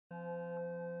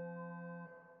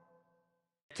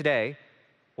Today,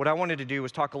 what I wanted to do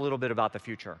was talk a little bit about the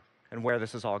future and where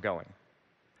this is all going.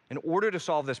 In order to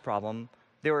solve this problem,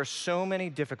 there are so many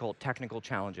difficult technical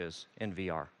challenges in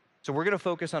VR. So we're going to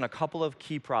focus on a couple of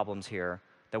key problems here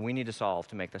that we need to solve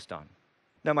to make this done.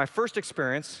 Now, my first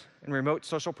experience in remote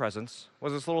social presence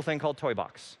was this little thing called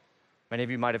Toybox. Many of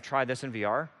you might have tried this in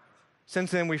VR.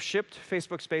 Since then, we've shipped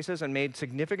Facebook Spaces and made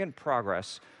significant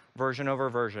progress, version over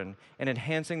version, in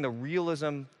enhancing the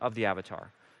realism of the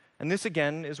avatar. And this,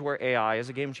 again, is where AI is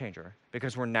a game changer,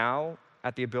 because we're now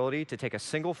at the ability to take a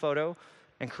single photo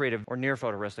and create a or near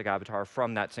photorealistic avatar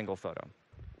from that single photo.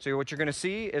 So what you're going to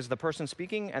see is the person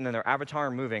speaking and then their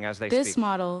avatar moving as they speak. This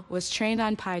model was trained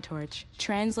on PyTorch,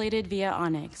 translated via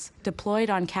Onyx, deployed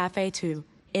on Cafe 2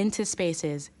 into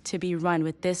Spaces to be run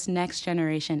with this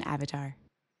next-generation avatar.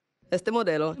 Este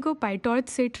modelo को PyTorch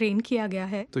से train किया गया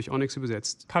है. durch Onyx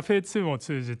übersetzt. Cafe 2を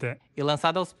通じて et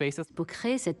lançado Spaces pour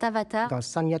créer cet avatar 個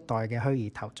新一代嘅虛擬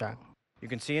頭像。 You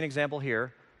can see an example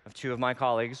here of two of my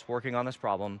colleagues working on this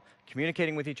problem,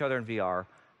 communicating with each other in VR,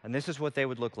 and this is what they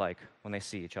would look like when they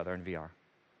see each other in VR.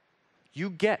 You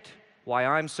get why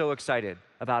I'm so excited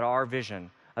about our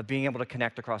vision of being able to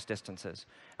connect across distances,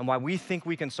 and why we think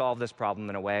we can solve this problem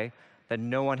in a way that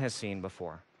no one has seen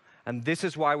before. And this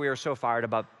is why we are so fired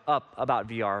up about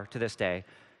VR to this day,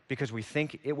 because we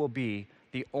think it will be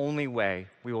the only way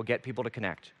we will get people to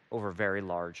connect over very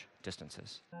large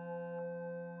distances.